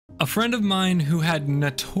A friend of mine who had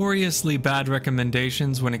notoriously bad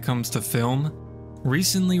recommendations when it comes to film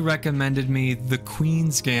recently recommended me The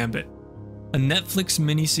Queen's Gambit, a Netflix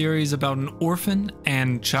miniseries about an orphan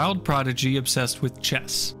and child prodigy obsessed with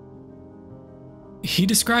chess. He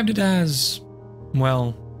described it as,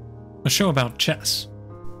 well, a show about chess.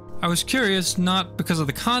 I was curious not because of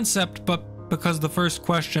the concept, but because the first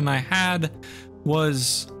question I had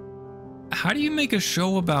was, how do you make a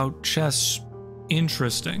show about chess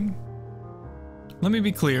interesting? Let me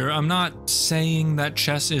be clear, I'm not saying that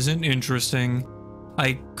chess isn't interesting.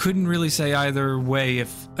 I couldn't really say either way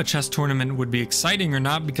if a chess tournament would be exciting or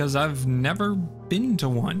not because I've never been to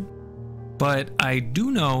one. But I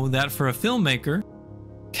do know that for a filmmaker,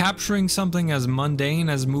 capturing something as mundane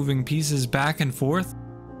as moving pieces back and forth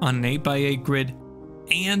on an 8x8 grid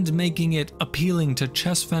and making it appealing to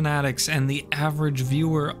chess fanatics and the average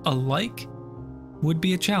viewer alike would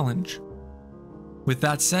be a challenge. With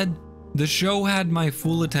that said, the show had my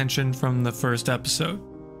full attention from the first episode.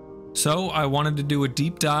 So I wanted to do a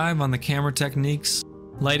deep dive on the camera techniques,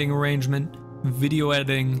 lighting arrangement, video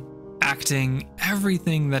editing, acting,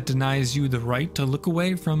 everything that denies you the right to look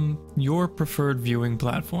away from your preferred viewing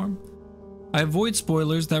platform. I avoid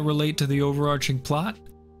spoilers that relate to the overarching plot,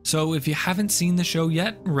 so if you haven't seen the show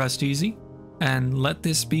yet, rest easy, and let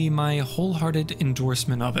this be my wholehearted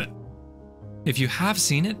endorsement of it. If you have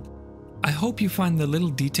seen it, I hope you find the little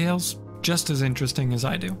details just as interesting as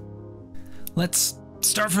I do. Let's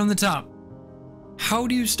start from the top. How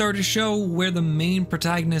do you start a show where the main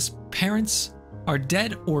protagonist's parents are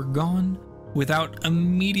dead or gone without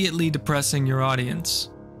immediately depressing your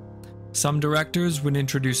audience? Some directors would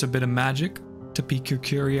introduce a bit of magic to pique your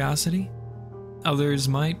curiosity. Others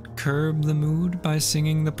might curb the mood by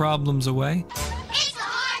singing the problems away. It's a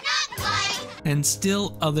hard knock life. And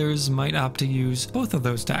still others might opt to use both of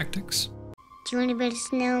those tactics. Do you want to build a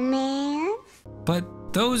snowman?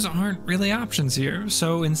 But those aren't really options here,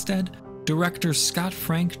 so instead, director Scott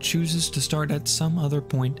Frank chooses to start at some other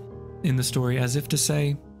point in the story as if to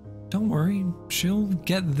say, don't worry, she'll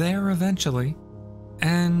get there eventually.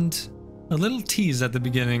 And a little tease at the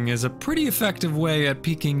beginning is a pretty effective way at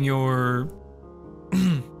piquing your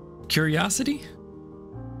curiosity?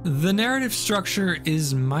 The narrative structure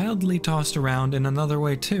is mildly tossed around in another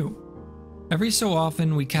way too. Every so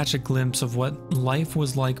often we catch a glimpse of what life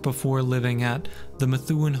was like before living at the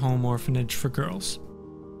Methuen Home Orphanage for Girls.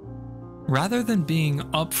 Rather than being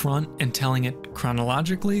upfront and telling it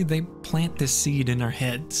chronologically, they plant this seed in our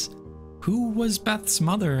heads. Who was Beth's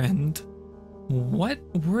mother and what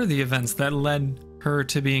were the events that led her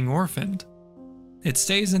to being orphaned? It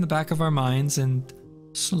stays in the back of our minds and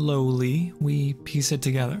slowly we piece it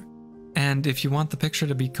together. And if you want the picture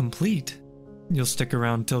to be complete, you'll stick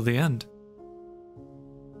around till the end.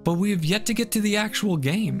 But we have yet to get to the actual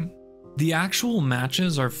game. The actual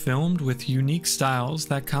matches are filmed with unique styles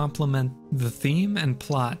that complement the theme and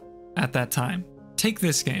plot at that time. Take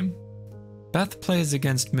this game. Beth plays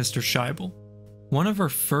against Mr. Scheibel, one of her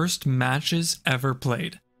first matches ever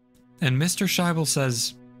played. And Mr. Scheibel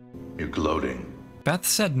says, "You're gloating." Beth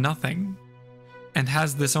said nothing and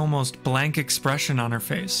has this almost blank expression on her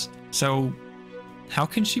face. So how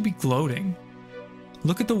can she be gloating?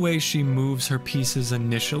 Look at the way she moves her pieces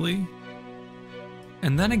initially.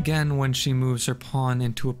 And then again when she moves her pawn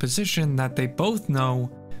into a position that they both know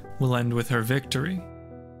will end with her victory.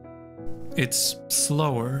 It's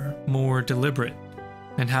slower, more deliberate,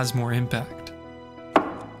 and has more impact.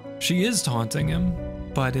 She is taunting him,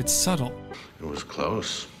 but it's subtle. It was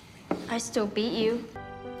close. I still beat you.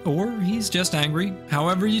 Or he's just angry,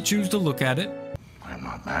 however you choose to look at it. I'm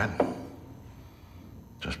not mad.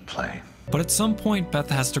 Just play. But at some point, Beth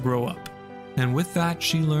has to grow up. And with that,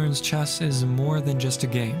 she learns chess is more than just a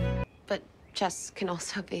game. But chess can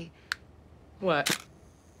also be What?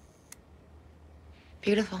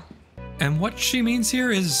 beautiful. And what she means here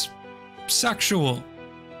is sexual.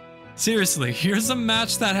 Seriously, here's a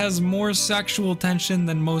match that has more sexual tension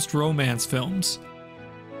than most romance films.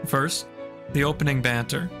 First, the opening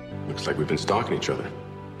banter. Looks like we've been stalking each other.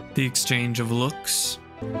 The exchange of looks.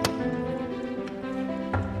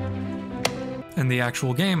 And the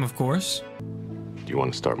actual game, of course. Do you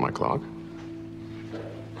want to start my clock?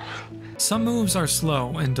 Some moves are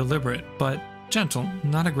slow and deliberate, but gentle,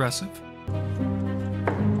 not aggressive.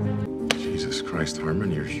 Jesus Christ,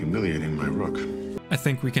 Harmon, you're humiliating my rook. I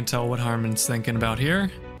think we can tell what Harmon's thinking about here.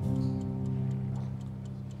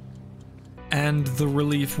 And the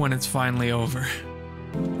relief when it's finally over.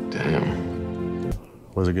 Damn.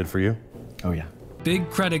 Was it good for you? Oh, yeah. Big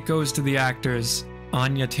credit goes to the actors,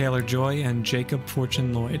 Anya Taylor-Joy and Jacob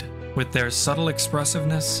Fortune Lloyd, with their subtle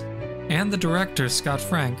expressiveness and the director, Scott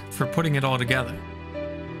Frank, for putting it all together.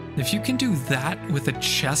 If you can do that with a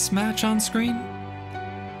chess match on screen,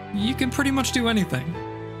 you can pretty much do anything.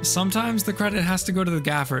 Sometimes the credit has to go to the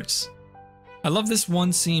gaffers. I love this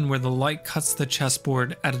one scene where the light cuts the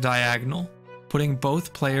chessboard at a diagonal, putting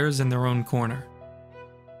both players in their own corner.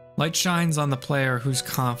 Light shines on the player who's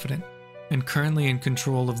confident and currently in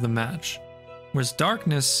control of the match, whereas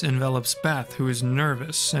darkness envelops Beth, who is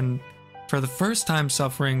nervous and, for the first time,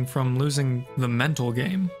 suffering from losing the mental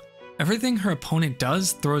game. Everything her opponent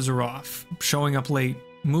does throws her off, showing up late,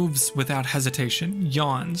 moves without hesitation,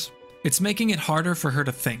 yawns. It's making it harder for her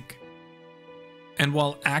to think. And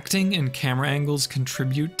while acting and camera angles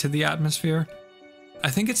contribute to the atmosphere, I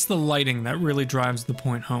think it's the lighting that really drives the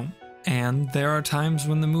point home. And there are times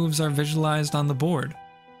when the moves are visualized on the board.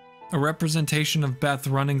 A representation of Beth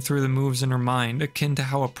running through the moves in her mind, akin to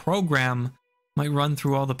how a program might run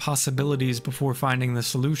through all the possibilities before finding the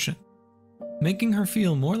solution, making her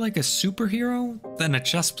feel more like a superhero than a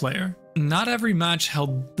chess player. Not every match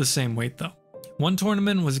held the same weight though. One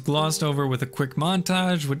tournament was glossed over with a quick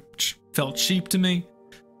montage, which felt cheap to me,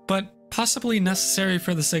 but possibly necessary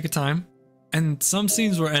for the sake of time. And some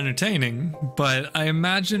scenes were entertaining, but I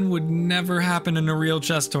imagine would never happen in a real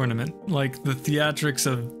chess tournament, like the theatrics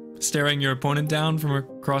of staring your opponent down from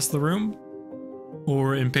across the room,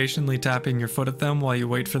 or impatiently tapping your foot at them while you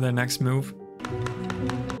wait for their next move.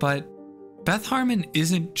 But Beth Harmon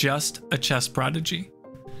isn't just a chess prodigy.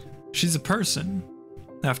 She's a person.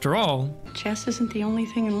 After all, chess isn't the only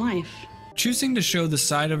thing in life. Choosing to show the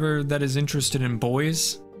side of her that is interested in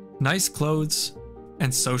boys, nice clothes,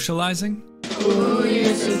 and socializing. Ooh,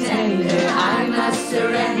 you're so tender, I must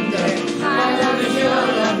surrender. My love is your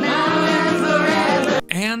love now and forever.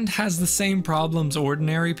 And has the same problems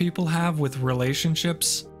ordinary people have with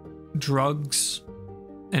relationships, drugs,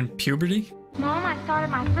 and puberty. Mom, I started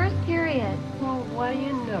my first period. Well, what do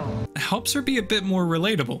you know? Helps her be a bit more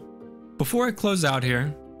relatable. Before I close out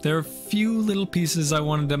here, there are a few little pieces I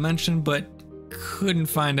wanted to mention but couldn't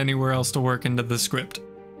find anywhere else to work into the script.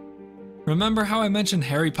 Remember how I mentioned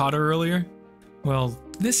Harry Potter earlier? Well,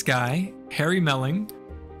 this guy, Harry Melling,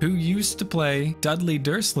 who used to play Dudley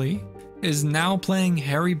Dursley, is now playing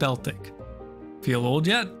Harry Beltic. Feel old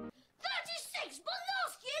yet? 36, but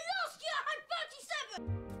last year I had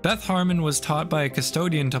 37. Beth Harmon was taught by a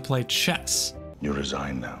custodian to play chess, You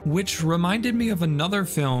resign now. which reminded me of another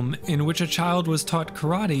film in which a child was taught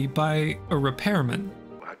karate by a repairman.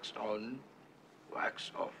 Wax on,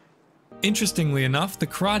 wax off. Interestingly enough, The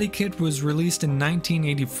Karate Kid was released in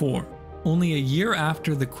 1984, only a year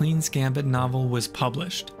after the Queen's Gambit novel was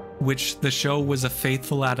published, which the show was a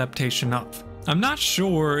faithful adaptation of. I'm not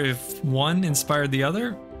sure if one inspired the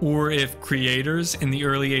other, or if creators in the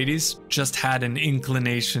early 80s just had an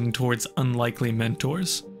inclination towards unlikely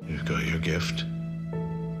mentors. You've got your gift.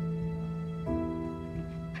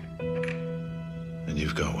 And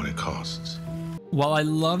you've got what it costs. While I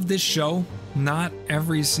love this show, not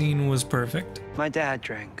every scene was perfect. My dad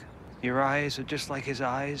drank. Your eyes are just like his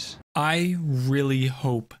eyes. I really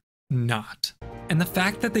hope not. And the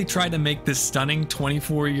fact that they tried to make this stunning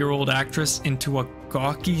 24-year-old actress into a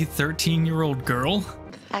gawky 13-year-old girl?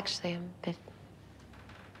 Actually, I'm 50.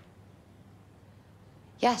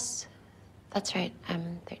 Yes, that's right.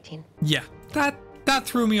 I'm 13. Yeah, that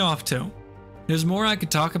threw me off too. There's more I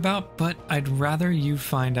could talk about, but I'd rather you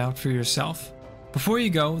find out for yourself. Before you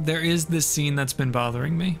go, there is this scene that's been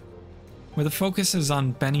bothering me, where the focus is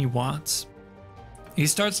on Benny Watts. He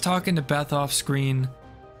starts talking to Beth off screen,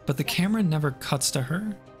 but the camera never cuts to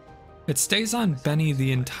her. It stays on Benny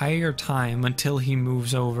the entire time until he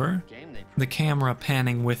moves over, the camera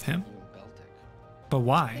panning with him. But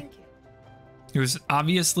why? It was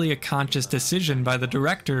obviously a conscious decision by the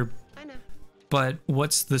director, I know. but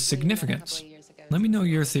what's the significance? Let me know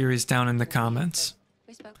your theories down in the comments.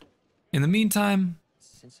 We spoke. In the meantime,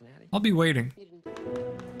 I'll be waiting.